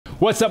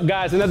What's up,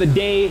 guys? Another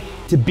day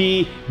to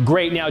be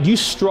great. Now, do you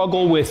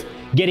struggle with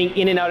getting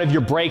in and out of your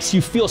breaks?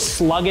 You feel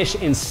sluggish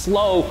and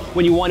slow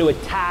when you want to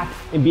attack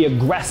and be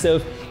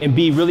aggressive and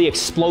be really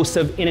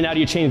explosive in and out of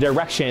your change of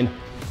direction?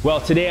 Well,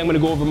 today I'm gonna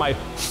go over my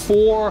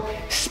 4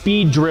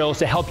 speed drills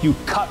to help you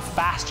cut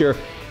faster,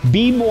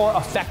 be more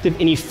effective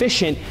and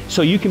efficient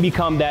so you can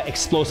become that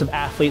explosive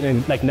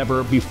athlete like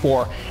never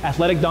before.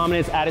 Athletic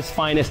dominance at its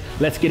finest.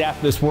 Let's get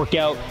after this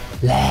workout.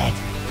 Let's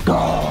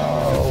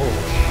go.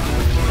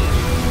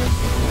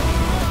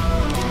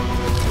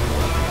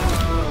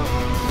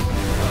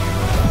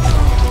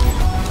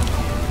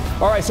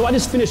 All right, so I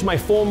just finished my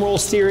foam roll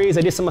series.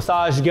 I did some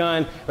massage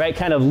gun, right?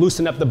 Kind of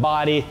loosen up the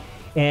body.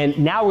 And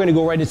now we're gonna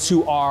go right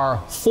into our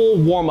full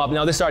warm up.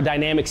 Now this is our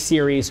dynamic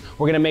series.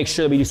 We're gonna make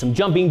sure that we do some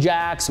jumping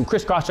jacks, some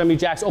crisscross jumping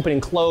jacks, open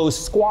and close,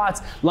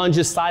 squats,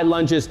 lunges, side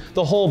lunges,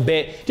 the whole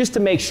bit, just to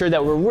make sure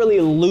that we're really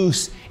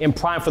loose and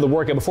primed for the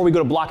workout. Before we go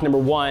to block number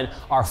 1,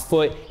 our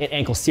foot and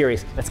ankle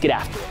series. Let's get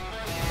after it.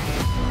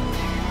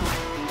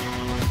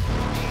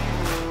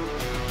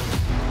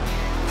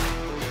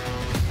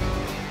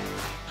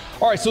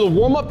 All right, so the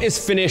warm-up is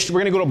finished.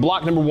 We're gonna go to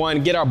block number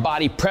 1, get our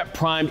body prep,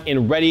 primed,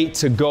 and ready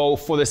to go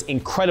for this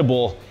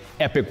incredible,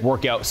 epic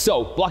workout.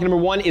 So block number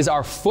 1 is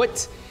our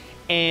foot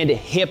and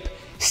hip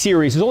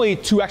series. There's only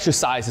 2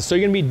 exercises, so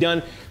you're gonna be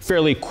done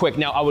fairly quick.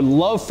 Now, I would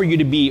love for you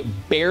to be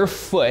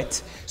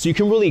barefoot so you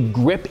can really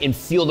grip and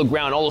feel the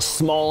ground, all those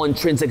small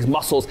intrinsic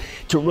muscles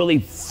to really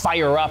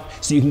fire up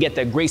so you can get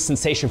that great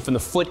sensation from the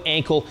foot,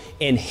 ankle,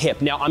 and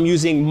hip. Now, I'm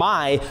using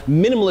my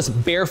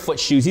minimalist barefoot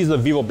shoes. These are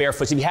the Vivo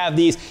Barefoots. If you have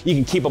these, you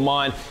can keep them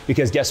on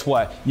because guess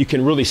what? You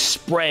can really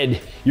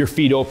spread your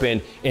feet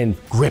open and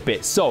grip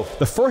it. So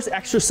the first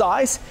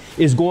exercise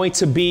is going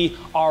to be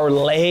our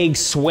leg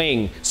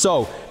swing.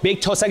 So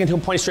big toe, second toe,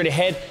 point straight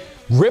ahead.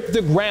 Grip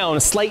the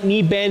ground, slight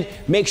knee bend.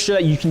 Make sure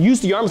that you can use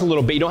the arms a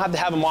little bit. You don't have to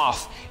have them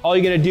off. All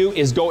you're gonna do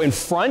is go in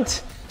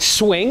front,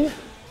 swing,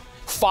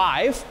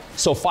 5.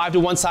 So 5 to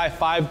one side,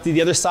 5 to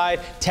the other side,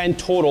 10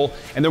 total.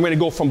 And then we're gonna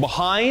go from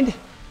behind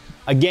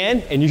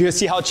again, and you're gonna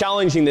see how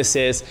challenging this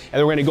is. And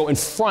then we're gonna go in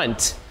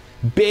front,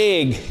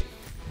 big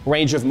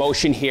range of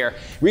motion here.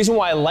 Reason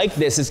why I like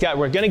this is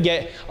we're gonna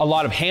get a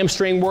lot of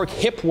hamstring work,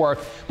 hip work.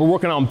 We're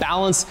working on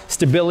balance,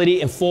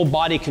 stability, and full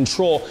body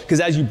control.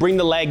 Because as you bring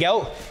the leg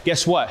out,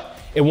 guess what?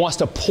 It wants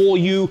to pull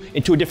you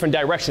into a different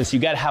direction. So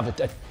you gotta have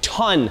a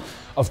ton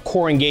of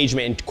core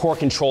engagement and core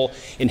control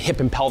and hip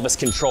and pelvis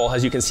control.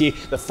 As you can see,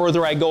 the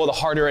further I go, the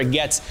harder it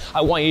gets.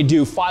 I want you to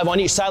do 5 on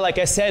each side, like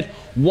I said,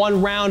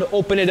 1 round,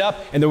 open it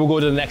up, and then we'll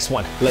go to the next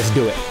one. Let's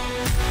do it.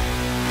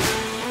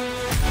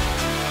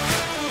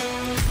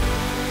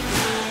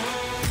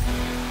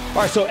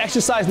 All right, so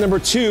exercise number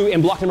 2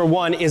 in block number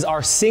 1 is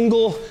our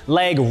single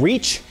leg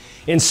reach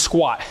and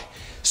squat.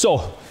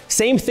 So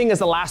same thing as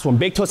the last one,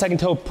 big toe, second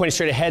toe, pointed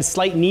straight ahead,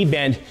 slight knee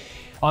bend.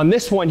 On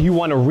this one, you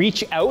wanna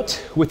reach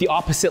out with the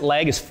opposite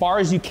leg as far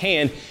as you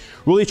can,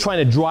 really trying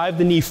to drive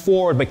the knee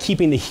forward, but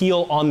keeping the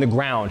heel on the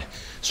ground.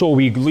 So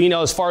we lean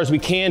out as far as we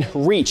can,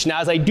 reach. Now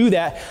as I do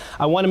that,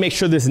 I wanna make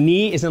sure this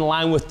knee is in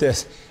line with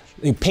this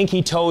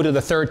pinky toe to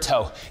the third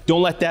toe.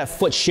 Don't let that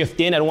foot shift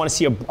in. I don't want to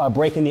see a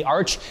break in the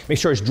arch. Make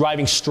sure it's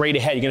driving straight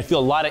ahead. You're going to feel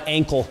a lot of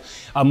ankle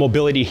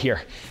mobility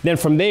here. Then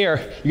from there,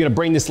 you're going to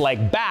bring this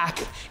leg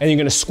back and you're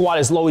going to squat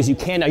as low as you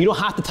can. Now you don't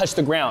have to touch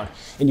the ground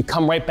and you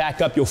come right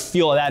back up. You'll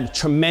feel that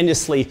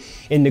tremendously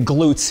in the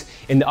glutes,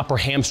 in the upper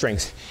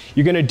hamstrings.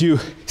 You're going to do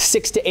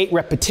 6 to 8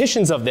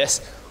 repetitions of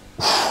this,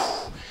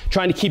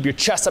 trying to keep your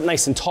chest up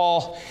nice and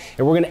tall,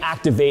 and we're going to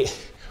activate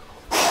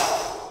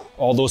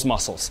all those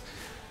muscles.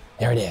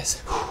 There it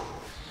is.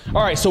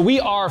 All right, so we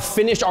are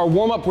finished our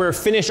warm-up, we're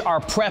finished our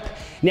prep.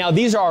 Now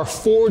these are our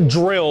 4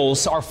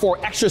 drills, our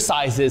 4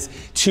 exercises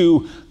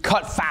to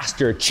cut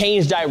faster,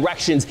 change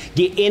directions,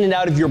 get in and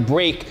out of your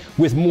break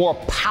with more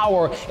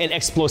power and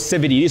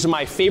explosivity. These are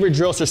my favorite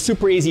drills. They're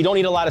super easy, you don't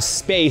need a lot of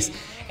space,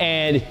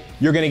 and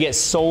you're gonna get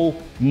so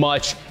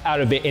much out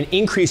of it and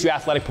increase your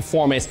athletic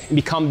performance and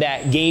become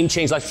that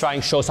game-changing,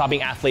 electrifying,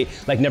 show-stopping athlete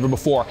like never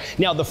before.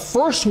 Now the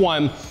first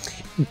one,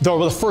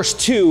 the first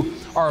 2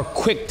 are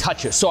quick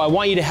touches. So I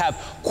want you to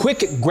have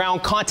quick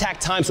ground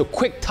contact time. So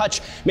quick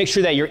touch, make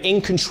sure that you're in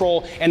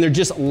control and they're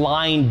just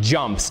line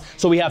jumps.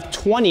 So we have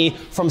 20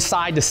 from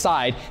side to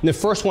side. And the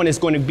first one is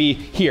going to be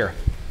here.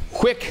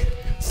 Quick,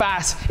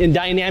 fast, and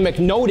dynamic.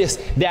 Notice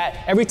that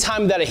every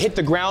time that I hit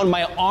the ground,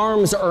 my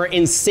arms are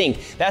in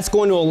sync. That's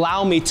going to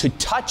allow me to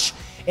touch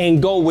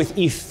and go with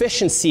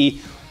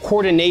efficiency,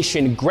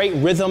 coordination, great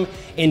rhythm,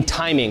 and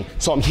timing.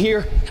 So I'm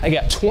here, I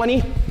got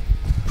 20.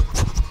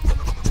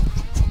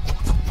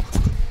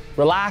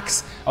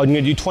 Relax. I'm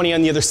gonna do 20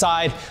 on the other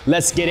side.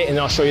 Let's get it, and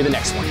then I'll show you the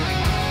next one.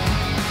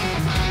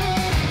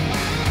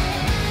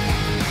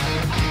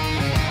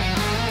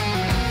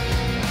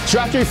 So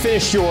after you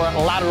finish your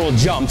lateral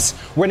jumps,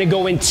 we're gonna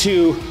go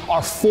into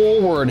our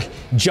forward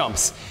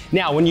jumps.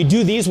 Now, when you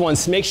do these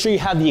ones, make sure you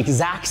have the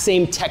exact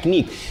same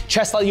technique.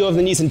 Chest out over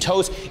the knees and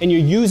toes, and you're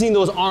using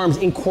those arms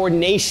in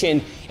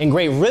coordination and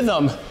great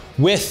rhythm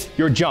with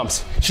your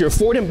jumps. So you're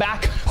forward and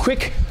back,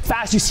 quick,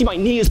 fast. You see my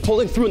knee is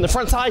pulling through in the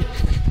front side,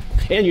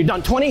 and you're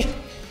done 20, and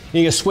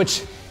you're gonna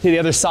switch to the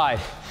other side.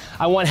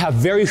 I wanna have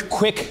very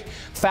quick,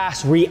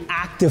 fast,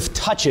 reactive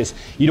touches.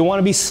 You don't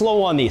wanna be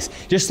slow on these.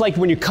 Just like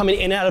when you're coming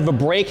in and out of a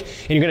break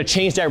and you're gonna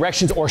change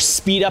directions or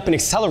speed up and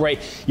accelerate,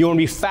 you wanna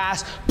be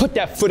fast, put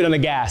that foot on the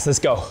gas, let's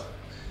go.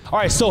 All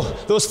right, so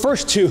those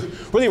first two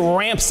really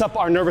ramps up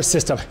our nervous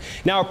system.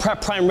 Now we're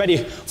prep, prime, ready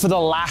for the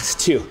last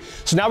two.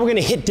 So now we're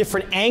gonna hit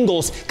different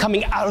angles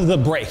coming out of the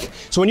break.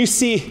 So when you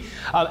see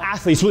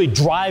athletes really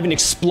drive and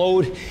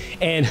explode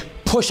and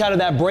push out of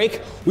that break,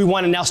 we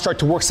wanna now start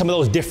to work some of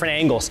those different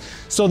angles.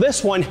 So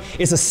this one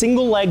is a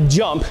single leg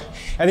jump,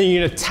 and then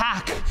you're gonna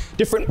attack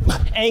different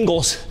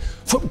angles,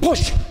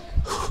 push,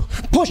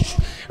 push,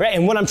 right?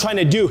 And what I'm trying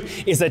to do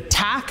is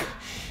attack,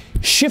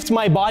 shift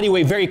my body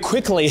weight very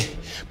quickly,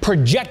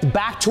 project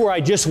back to where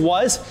I just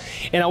was,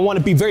 and I want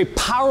to be very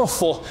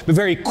powerful, but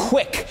very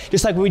quick.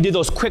 Just like when we did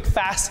those quick,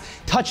 fast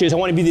touches, I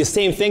want to be the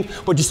same thing,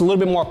 but just a little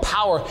bit more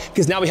power,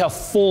 because now we have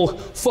full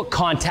foot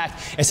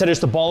contact instead of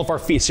just the ball of our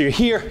feet. So you're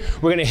here,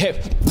 we're gonna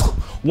hit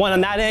one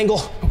on that angle,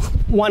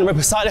 one right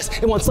beside us,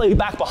 and one slightly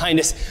back behind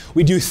us.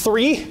 We do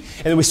 3,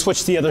 and then we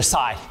switch to the other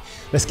side.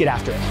 Let's get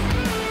after it.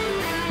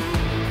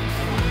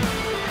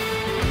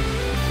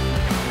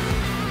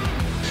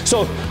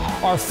 So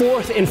our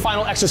fourth and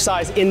final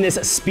exercise in this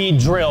speed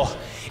drill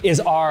is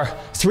our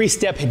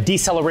 3-step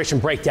deceleration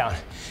breakdown.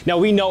 Now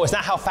we know it's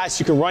not how fast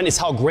you can run, it's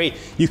how great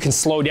you can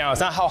slow down. It's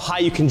not how high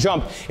you can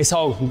jump, it's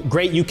how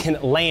great you can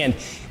land.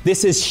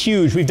 This is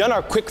huge. We've done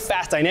our quick,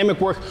 fast,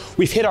 dynamic work.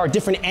 We've hit our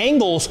different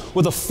angles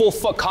with a full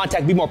foot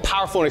contact, be more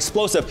powerful and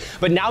explosive,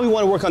 but now we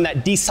want to work on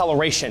that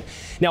deceleration.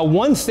 Now,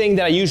 one thing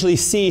that I usually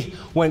see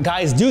when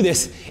guys do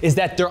this is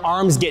that their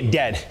arms get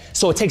dead.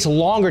 So it takes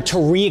longer to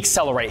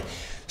re-accelerate.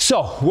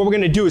 So what we're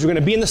gonna do is we're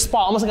gonna be in the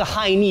spot, almost like a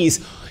high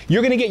knees.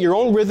 You're gonna get your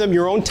own rhythm,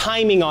 your own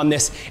timing on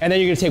this, and then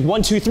you're gonna take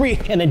 1, 2, 3,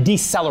 and then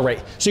decelerate.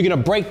 So you're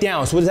gonna break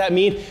down. So what does that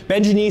mean?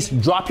 Bend your knees,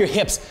 drop your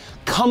hips,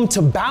 come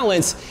to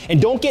balance,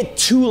 and don't get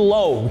too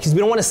low, because we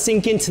don't wanna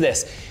sink into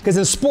this. Because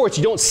in sports,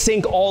 you don't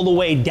sink all the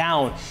way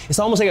down. It's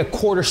almost like a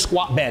quarter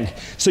squat bend.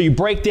 So you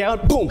break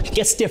down, boom,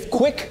 get stiff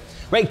quick,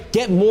 right?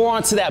 Get more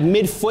onto that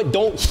midfoot,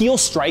 don't heel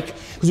strike,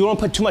 because we don't wanna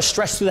put too much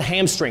stress through the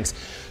hamstrings.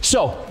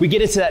 So we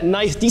get into that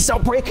nice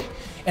decel break,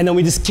 and then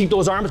we just keep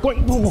those arms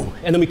going, boom, boom,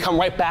 and then we come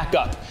right back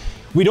up.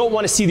 We don't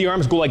want to see the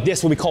arms go like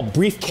this, what we call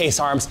briefcase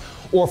arms,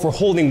 or if we're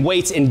holding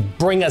weights and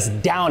bring us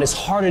down, it's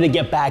harder to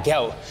get back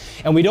out.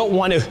 And we don't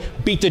want to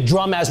beat the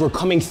drum as we're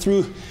coming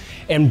through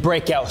and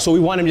break out. So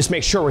we want to just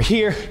make sure we're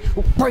here,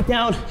 break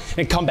down,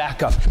 and come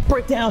back up.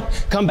 Break down,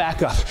 come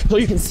back up. So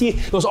you can see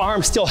those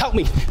arms still help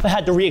me. I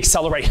had to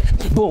re-accelerate.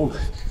 Boom,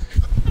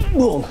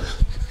 boom,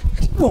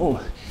 boom.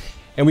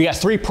 And we got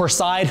 3 per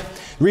side.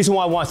 The reason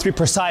why I want 3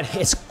 per side,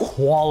 it's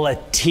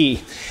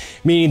quality.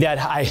 Meaning that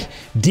I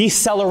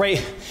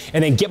decelerate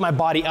and then get my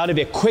body out of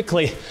it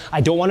quickly. I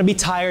don't want to be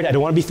tired, I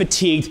don't want to be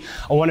fatigued.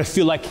 I want to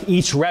feel like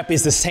each rep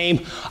is the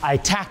same. I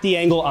attack the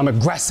angle, I'm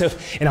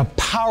aggressive, and I'm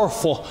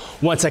powerful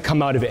once I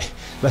come out of it.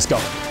 Let's go.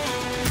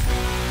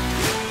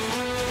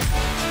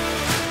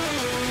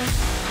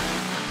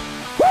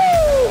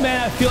 Woo!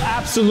 Man, I feel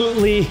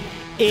absolutely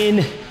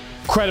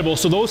incredible.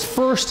 So those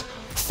first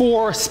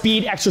 4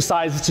 speed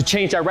exercises to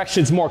change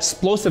directions more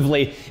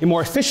explosively and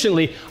more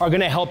efficiently are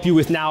gonna help you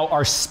with now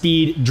our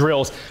speed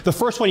drills. The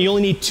first one, you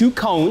only need 2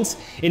 cones,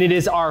 and it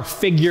is our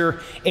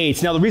figure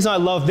 8s. Now the reason I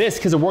love this,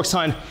 because it works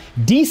on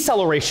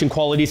deceleration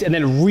qualities and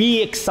then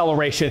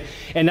re-acceleration,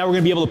 and now we're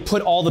gonna be able to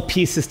put all the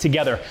pieces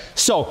together.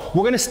 So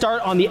we're gonna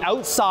start on the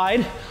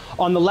outside,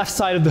 on the left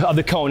side of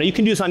the cone. Now you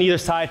can do this on either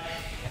side,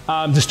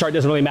 to start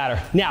doesn't really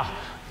matter. Now,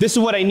 this is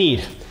what I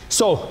need.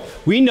 So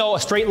we know a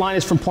straight line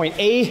is from point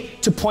A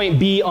to point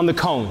B on the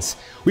cones.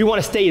 We want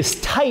to stay as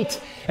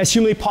tight as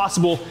humanly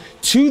possible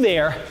to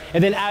there,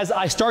 and then as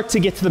I start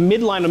to get to the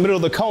midline in the middle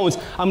of the cones,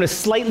 I'm going to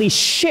slightly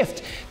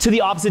shift to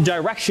the opposite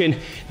direction.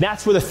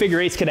 That's where the figure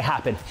 8's going to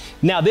happen.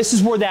 Now this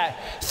is where that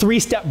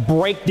 3-step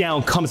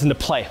breakdown comes into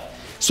play.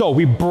 So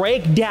we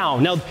break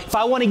down. Now if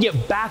I want to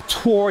get back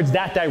towards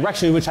that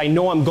direction, which I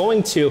know I'm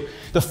going to,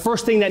 the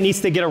first thing that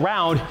needs to get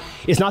around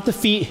is not the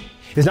feet,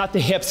 it's not the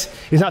hips,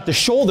 it's not the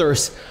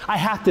shoulders. I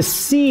have to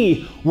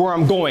see where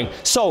I'm going.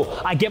 So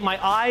I get my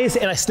eyes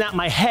and I snap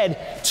my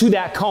head to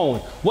that cone.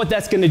 What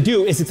that's gonna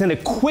do is it's gonna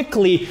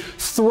quickly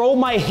throw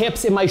my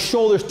hips and my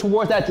shoulders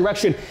towards that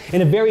direction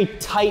in a very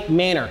tight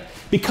manner.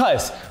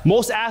 Because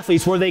most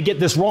athletes, where they get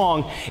this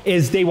wrong,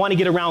 is they wanna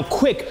get around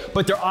quick,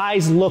 but their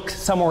eyes look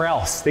somewhere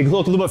else. They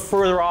look a little bit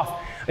further off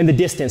in the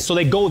distance. So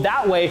they go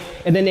that way,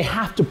 and then they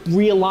have to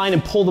realign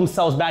and pull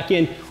themselves back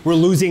in. We're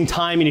losing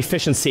time and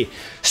efficiency.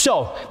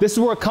 So this is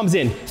where it comes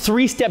in.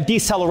 3-step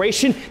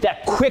deceleration,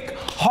 that quick,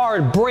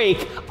 hard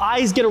break,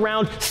 eyes get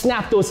around,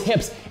 snap those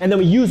hips, and then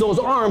we use those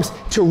arms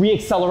to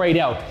re-accelerate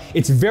out.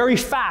 It's very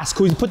fast,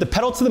 because we put the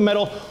pedal to the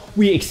metal,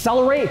 we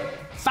accelerate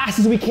fast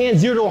as we can,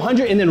 0 to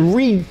 100, and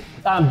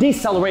then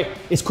decelerate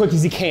as quick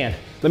as you can.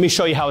 Let me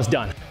show you how it's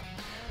done.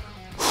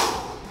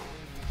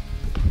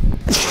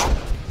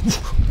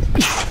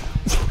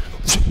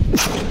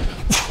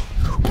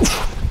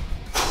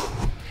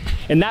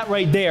 And that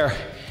right there,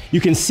 you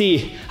can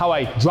see how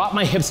I drop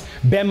my hips,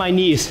 bend my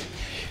knees,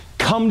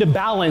 come to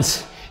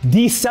balance,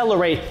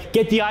 decelerate,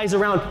 get the eyes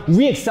around,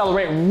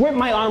 re-accelerate, rip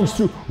my arms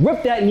through,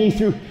 rip that knee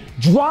through,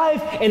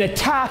 drive and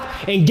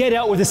attack and get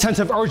out with a sense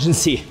of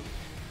urgency.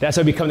 That's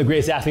how I become the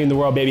greatest athlete in the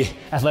world, baby.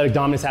 Athletic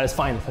dominance at its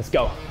finest. Let's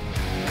go.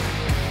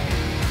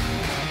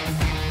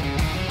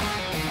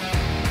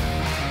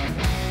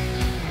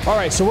 All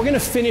right, so we're gonna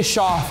finish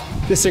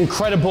off this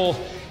incredible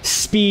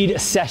speed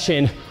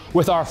session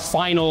with our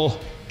final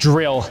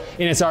drill,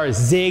 and it's our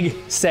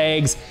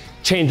zigzags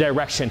change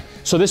direction.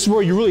 So this is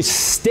where you really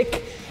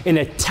stick and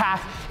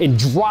attack and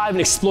drive and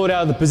explode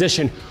out of the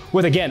position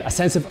with, again, a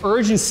sense of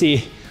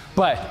urgency,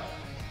 but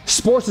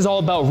sports is all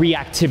about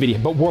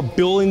reactivity, but we're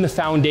building the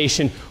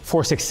foundation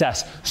for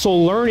success. So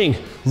learning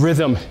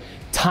rhythm,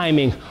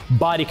 timing,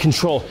 body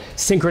control,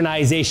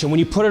 synchronization. When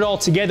you put it all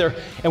together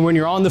and when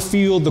you're on the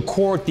field, the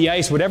court, the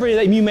ice, whatever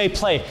that you may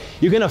play,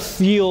 you're gonna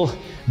feel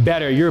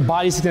better. Your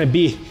body's gonna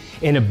be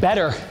in a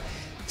better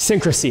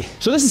synchrony.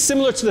 So this is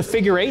similar to the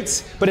figure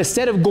eights, but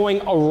instead of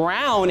going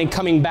around and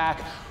coming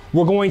back,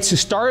 we're going to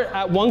start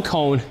at one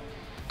cone,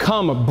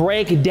 come,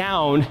 break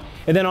down,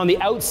 and then on the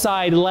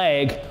outside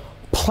leg,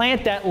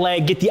 plant that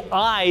leg, get the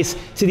eyes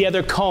to the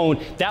other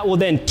cone. That will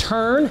then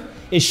turn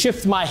and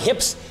shift my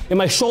hips and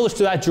my shoulders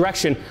to that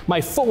direction.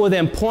 My foot will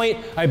then point,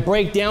 I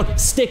break down,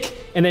 stick,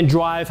 and then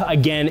drive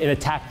again and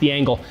attack the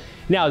angle.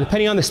 Now,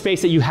 depending on the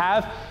space that you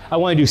have, I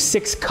wanna do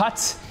 6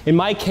 cuts. In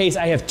my case,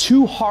 I have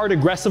 2 hard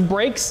aggressive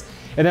breaks,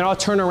 and then I'll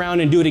turn around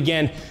and do it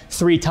again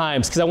 3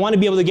 times, because I wanna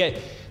be able to get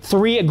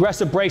 3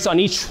 aggressive breaks on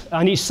each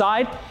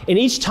side, and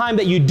each time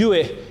that you do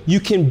it,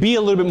 you can be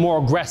a little bit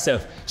more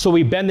aggressive. So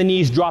we bend the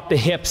knees, drop the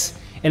hips,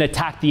 and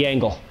attack the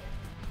angle.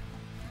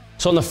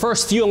 So in the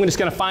first few, I'm just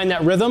gonna find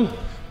that rhythm,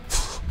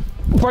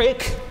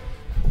 break,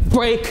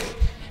 break,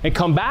 and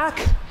come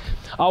back.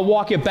 I'll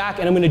walk it back,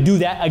 and I'm gonna do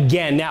that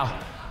again. Now,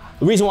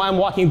 the reason why I'm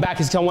walking back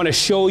is because I wanna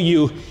show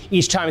you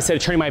each time instead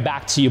of turning my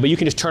back to you, but you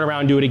can just turn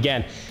around and do it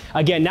again.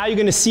 Again, now you're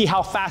gonna see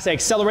how fast I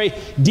accelerate,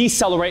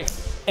 decelerate,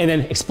 and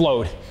then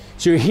explode.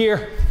 So you're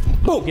here,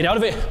 boom, get out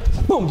of it,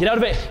 boom, get out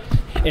of it,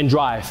 and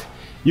drive.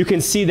 You can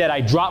see that I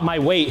drop my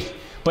weight,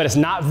 but it's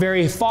not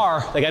very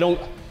far, like I don't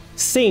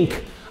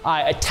sink,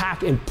 I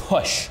attack and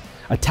push,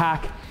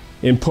 attack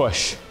and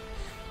push.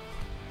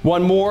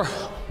 One more,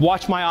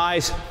 watch my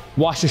eyes,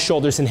 watch the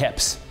shoulders and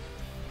hips.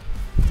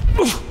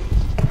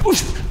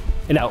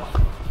 And out.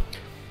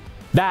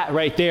 That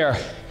right there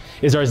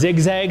is our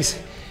zigzags.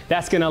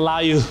 That's gonna allow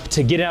you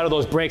to get out of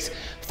those breaks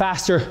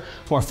faster,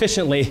 more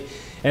efficiently.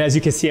 And as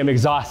you can see, I'm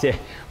exhausted,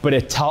 but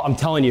I'm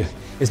telling you,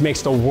 this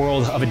makes the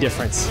world of a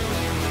difference.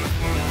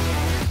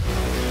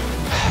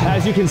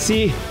 As you can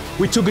see,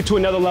 we took it to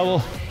another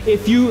level.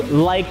 If you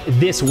like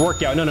this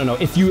workout,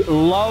 if you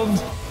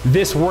loved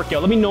this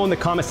workout, let me know in the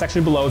comment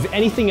section below if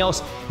anything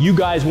else you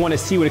guys wanna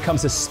see when it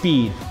comes to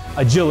speed,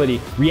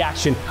 agility,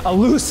 reaction,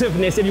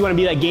 elusiveness, if you wanna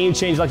be that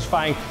game-changing,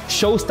 electrifying,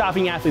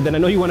 show-stopping athlete that I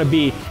know you wanna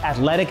be,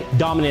 athletic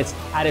dominance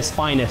at its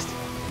finest,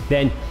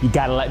 then you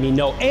gotta let me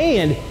know.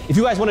 And if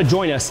you guys wanna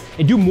join us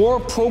and do more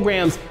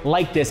programs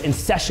like this and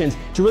sessions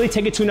to really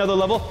take it to another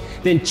level,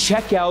 then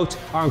check out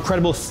our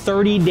incredible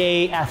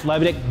 30-day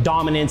athletic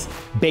dominance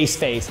base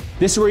phase.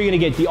 This is where you're gonna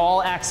get the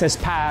all-access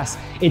pass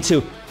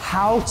into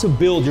how to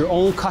build your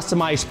own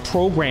customized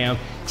program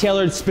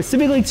tailored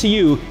specifically to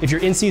you if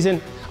you're in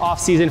season, off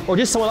season, or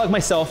just someone like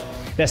myself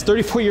that's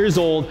 34 years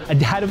old, a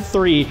dad of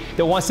 3,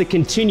 that wants to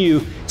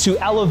continue to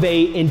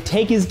elevate and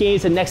take his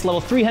games to the next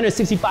level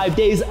 365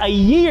 days a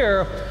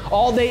year,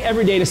 all day,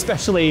 every day, and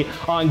especially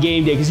on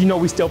game day, because you know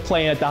we still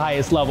playing at the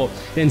highest level.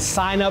 Then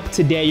sign up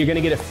today. You're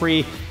gonna get it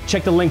free.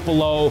 Check the link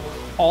below,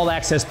 all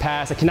access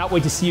pass. I cannot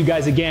wait to see you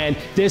guys again.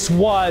 This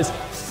was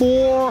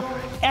 4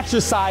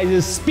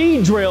 exercises,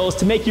 speed drills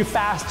to make you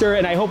faster,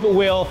 and I hope it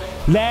will.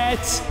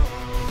 Let's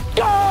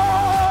go!